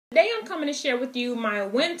coming to share with you my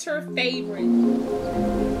winter favorite.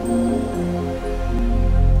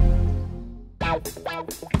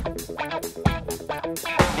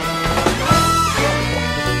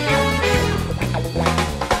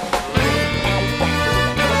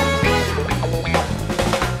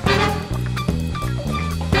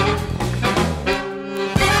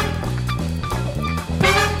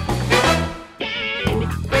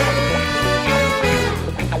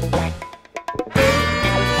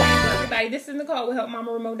 This is Nicole with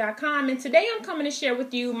HelpMamaRemote.com, and today I'm coming to share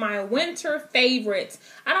with you my winter favorites.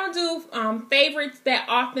 I don't do favorites that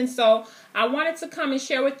often, so I wanted to come and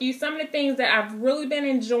share with you some of the things that I've really been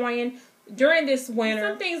enjoying during this winter.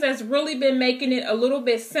 Some things that's really been making it a little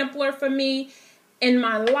bit simpler for me in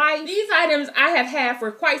my life. These items I have had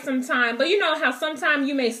for quite some time, but you know how sometimes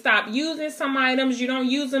you may stop using some items. You don't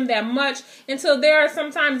use them that much until there are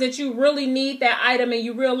some times that you really need that item and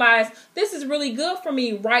you realize this is really good for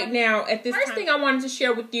me right now at this time. First thing I wanted to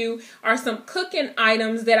share with you are some cooking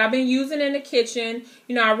items that I've been using in the kitchen.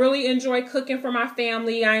 You know, I really enjoy cooking for my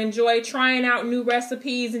family. I enjoy trying out new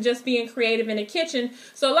recipes and just being creative in the kitchen.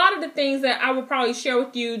 So a lot of the things that I will probably share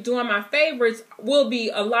with you doing my favorites will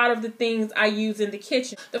be a lot of the things I use in the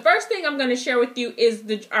kitchen. The first thing I'm going to share with you is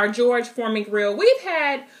our George Foreman grill. We've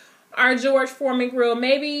had our George Foreman grill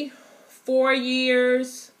maybe 4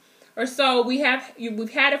 years or so. We've had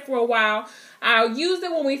it for a while. I used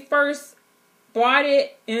it when we first bought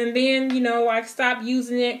it, and then, you know, I stopped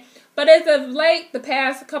using it. But as of late, the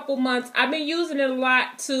past couple months, I've been using it a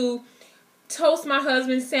lot to toast my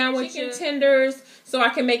husband's sandwiches, chicken tenders, so I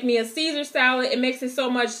can make me a Caesar salad. It makes it so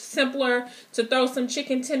much simpler to throw some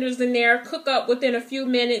chicken tenders in there, cook up within a few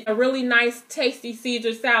minutes, a really nice, tasty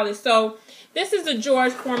Caesar salad. So this is the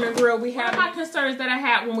George Foreman grill we have. One of my concerns that I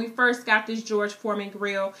had when we first got this George Foreman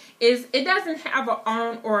grill is it doesn't have an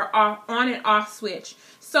on or off, on and off switch.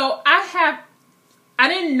 So I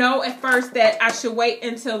didn't know at first that I should wait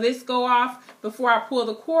until this go off before I pull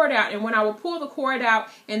the cord out. And when I would pull the cord out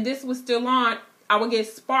and this was still on, I would get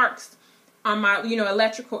sparks on my,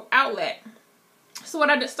 electrical outlet. So what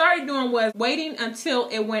I started doing was waiting until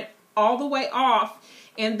it went all the way off,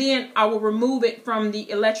 and then I will remove it from the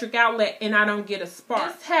electric outlet and I don't get a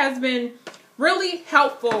spark. This has been really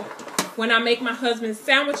helpful when I make my husband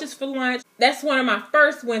sandwiches for lunch. That's one of my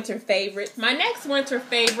first winter favorites. My next winter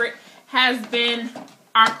favorite has been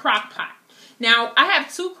our crock pot. Now, I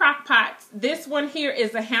have 2 crock pots. This one here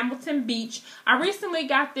is a Hamilton Beach. I recently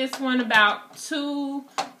got this one about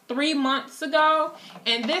 2-3 months ago.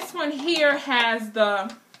 And this one here has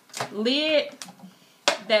the lid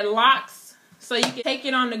that locks so you can take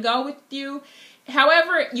it on the go with you.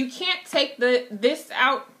 However, you can't take this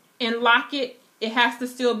out and lock it. It has to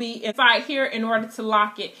still be inside here in order to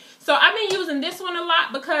lock it. So I've been using this one a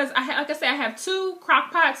lot because, like I said, I have 2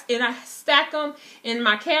 crock pots and I stack them in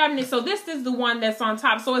my cabinet. So this is the one that's on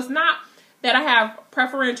top. So it's not that I have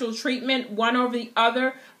preferential treatment one over the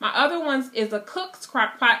other. My other ones is a Cook's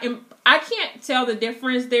crock pot, and I can't tell the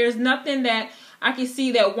difference. There's nothing that I can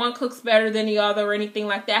see that one cooks better than the other or anything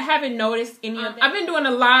like that. I haven't noticed any of that. I've been doing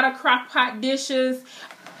a lot of crock pot dishes.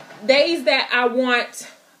 Days that I want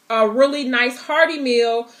a really nice hearty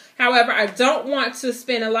meal, however, I don't want to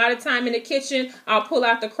spend a lot of time in the kitchen, I'll pull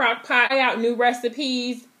out the crock pot, try out new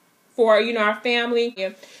recipes for, our family.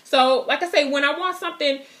 So, like I say, when I want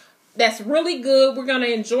something that's really good, we're going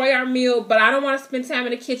to enjoy our meal, but I don't want to spend time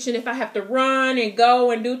in the kitchen if I have to run and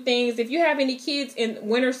go and do things. If you have any kids in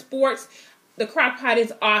winter sports, the crock pot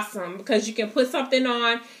is awesome because you can put something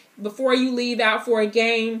on before you leave out for a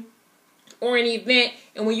game or an event,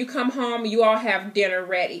 and when you come home, you all have dinner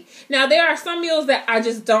ready. Now, there are some meals that I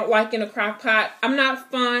just don't like in a crock pot. I'm not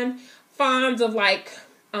fond of like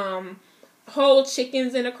whole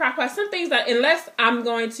chickens in a crock pot. Some things that, unless I'm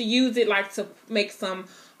going to use it like to make some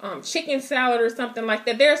chicken salad or something like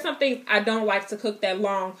that. There are some things I don't like to cook that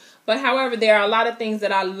long. But however, there are a lot of things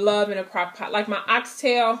that I love in a crock pot. Like my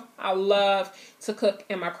oxtail, I love to cook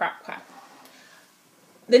in my crock pot.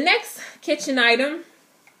 The next kitchen item.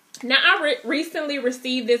 Now, I recently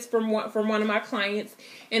received this from one of my clients,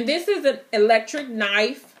 and this is an electric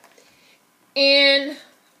knife, and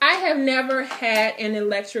I have never had an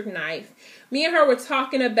electric knife. Me and her were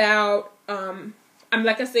talking about,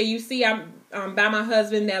 like I said, you see I'm by my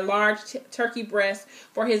husband that large turkey breast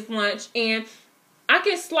for his lunch, and I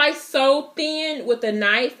can slice so thin with a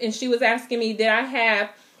knife, and she was asking me, did I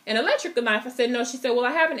have an electrical knife? I said, no. She said, well,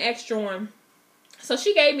 I have an extra one. So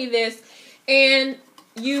she gave me this, and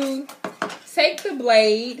you take the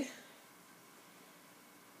blade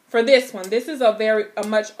for this one. This is a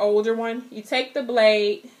much older one. You take the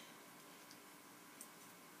blade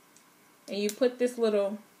and you put this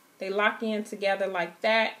little They lock in together like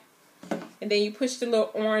that. And then you push the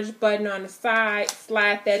little orange button on the side,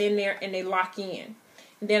 slide that in there, and they lock in.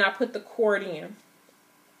 And then I put the cord in.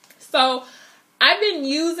 So I've been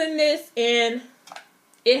using this, and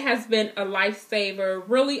it has been a lifesaver.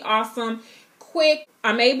 Really awesome, quick.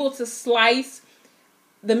 I'm able to slice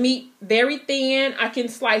the meat very thin. I can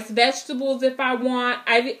slice vegetables if I want.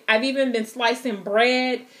 I've even been slicing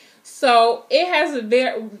bread. So it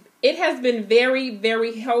has been very,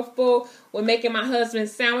 very helpful with making my husband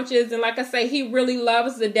sandwiches. And like I say, he really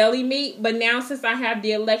loves the deli meat. But now since I have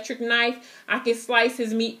the electric knife, I can slice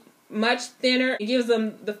his meat much thinner. It gives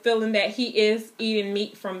him the feeling that he is eating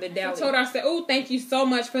meat from the deli. I told her, I said, oh, thank you so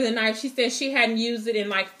much for the knife. She said she hadn't used it in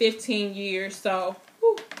like 15 years. So,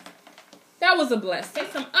 whew, that was a blessing.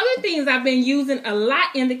 Some other things I've been using a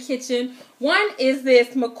lot in the kitchen. One is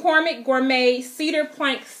this McCormick Gourmet Cedar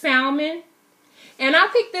Plank Salmon. And I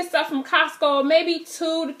picked this up from Costco maybe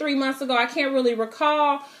 2 to 3 months ago. I can't really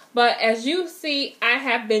recall. But as you see, I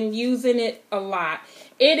have been using it a lot.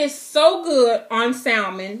 It is so good on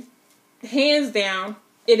salmon. Hands down,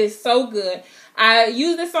 it is so good. I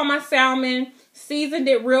use this on my salmon, seasoned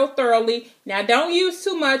it real thoroughly. Now, don't use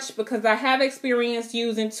too much because I have experienced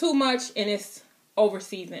using too much and it's over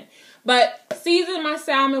seasoned. But season my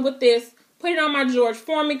salmon with this, put it on my George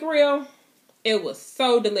Foreman grill. It was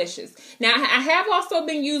so delicious. Now, I have also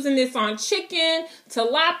been using this on chicken,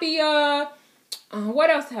 tilapia.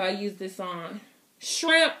 What else have I used this on?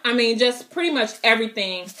 Shrimp. I mean, just pretty much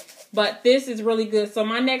everything. But this is really good. So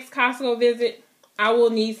my next Costco visit, I will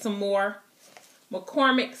need some more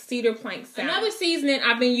McCormick Cedar Plank Salmon. Another seasoning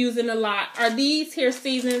I've been using a lot are these here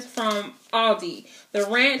seasonings from Aldi. The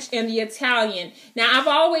ranch and the Italian. Now, I've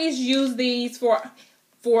always used these for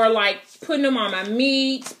like putting them on my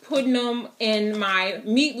meat, putting them in my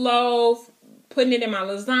meatloaf, putting it in my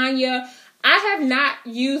lasagna. I have not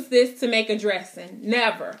used this to make a dressing.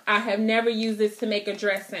 Never. I have never used this to make a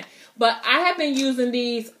dressing. But I have been using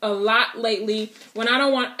these a lot lately when I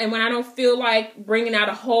don't feel like bringing out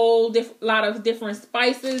a whole lot of different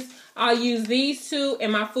spices. I'll use these two,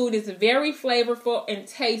 and my food is very flavorful and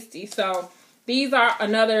tasty. So these are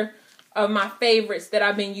another of my favorites that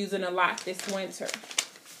I've been using a lot this winter.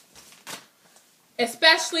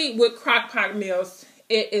 Especially with crock pot meals.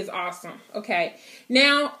 It is awesome. Okay.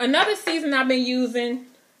 Now, another season I've been using,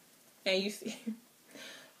 and you see,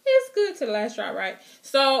 it's good to the last drop, right?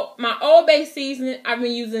 So, my Old Bay seasoning, I've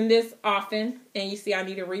been using this often, and you see I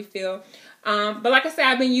need a refill. But like I said,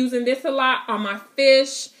 I've been using this a lot on my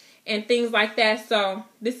fish and things like that. So,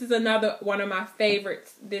 this is another one of my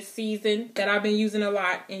favorites this season that I've been using a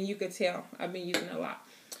lot, and you can tell I've been using a lot.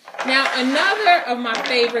 Now, another of my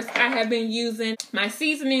favorites, I have been using my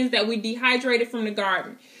seasonings that we dehydrated from the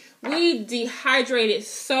garden. We dehydrated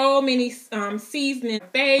so many seasonings: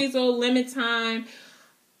 basil, lemon thyme,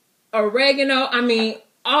 oregano. I mean,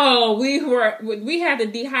 oh, we had the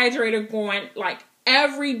dehydrator going like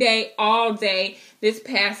every day, all day this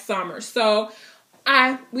past summer. So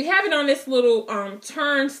we have it on this little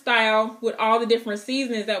turnstile with all the different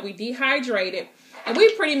seasonings that we dehydrated, and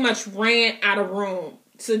we pretty much ran out of room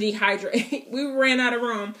to dehydrate. We ran out of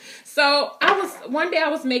room. So one day I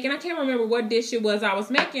was making, I can't remember what dish it was I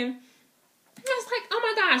was making. I was like, oh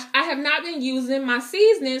my gosh, I have not been using my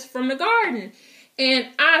seasonings from the garden. And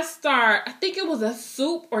I think it was a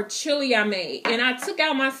soup or chili I made. And I took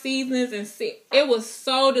out my seasonings and see, it was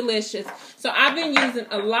so delicious. So I've been using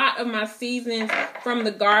a lot of my seasonings from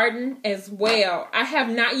the garden as well. I have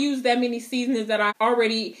not used that many seasonings that I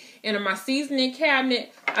already in my seasoning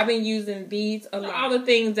cabinet. I've been using these a lot. All the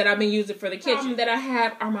things that I've been using for the kitchen that I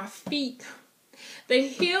have are my feet. The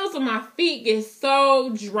heels of my feet get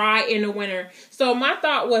so dry in the winter. So my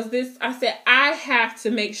thought was this. I said, I have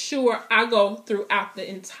to make sure I go throughout the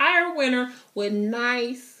entire winter with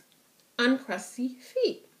nice, uncrusty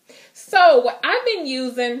feet. So what I've been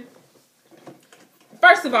using,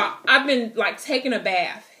 first of all, I've been like taking a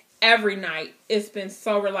bath every night. It's been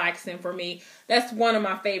so relaxing for me. That's one of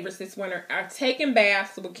my favorites this winter. I've taken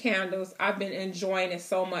baths with candles. I've been enjoying it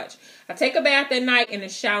so much. I take a bath at night and a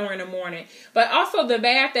shower in the morning. But also the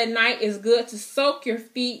bath at night is good to soak your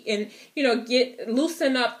feet and,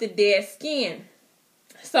 loosen up the dead skin.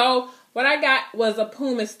 So what I got was a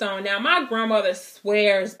pumice stone. Now, my grandmother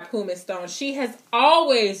swears by pumice stone. She has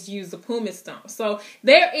always used a pumice stone. So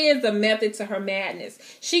there is a method to her madness.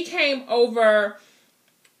 She came over.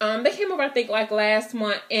 They came over, I think, like last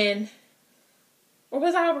month, or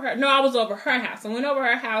was I over her? No, I was over her house. I went over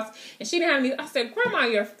her house, and she didn't have any. I said, Grandma,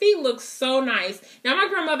 your feet look so nice. Now, my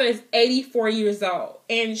grandmother is 84 years old,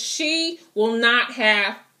 and she will not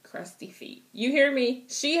have crusty feet. You hear me?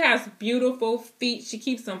 She has beautiful feet. She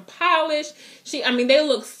keeps them polished. I mean, they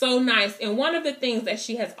look so nice. And one of the things that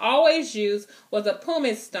she has always used was a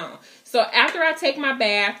pumice stone. So after I take my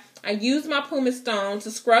bath, I use my pumice stone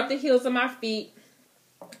to scrub the heels of my feet,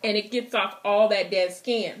 and it gets off all that dead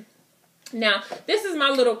skin. Now, this is my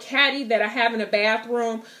little caddy that I have in the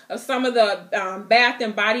bathroom of some of the Bath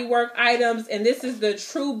and Body Works items, and this is the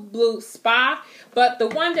True Blue Spa. But the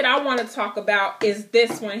one that I want to talk about is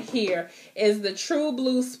this one here, is the True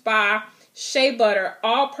Blue Spa Shea Butter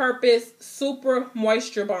All-Purpose Super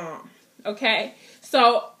Moisture Balm. Okay,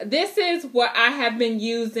 so this is what I have been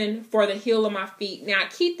using for the heel of my feet. Now, I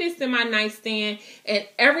keep this in my nightstand, and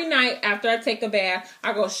every night after I take a bath,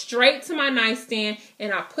 I go straight to my nightstand,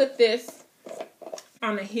 and I put this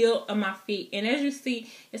on the heel of my feet. And as you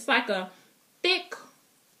see, it's like a thick,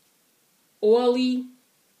 oily,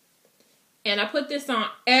 and I put this on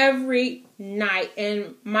every night,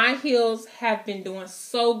 and my heels have been doing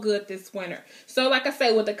so good this winter. So like I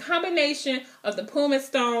say, with the combination of the pumice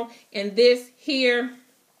stone and this here,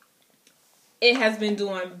 it has been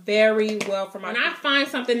doing very well for my feet. When I find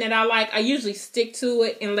something that I like, I usually stick to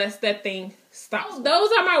it unless that thing stops. Those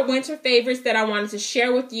are my winter favorites that I wanted to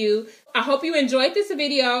share with you. I hope you enjoyed this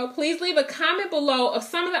video. Please leave a comment below of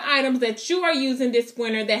some of the items that you are using this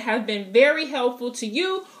winter that have been very helpful to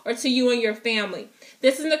you or to you and your family.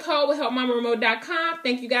 This is Nicole with HelpMamaRemote.com.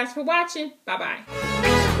 Thank you guys for watching.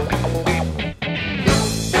 Bye-bye.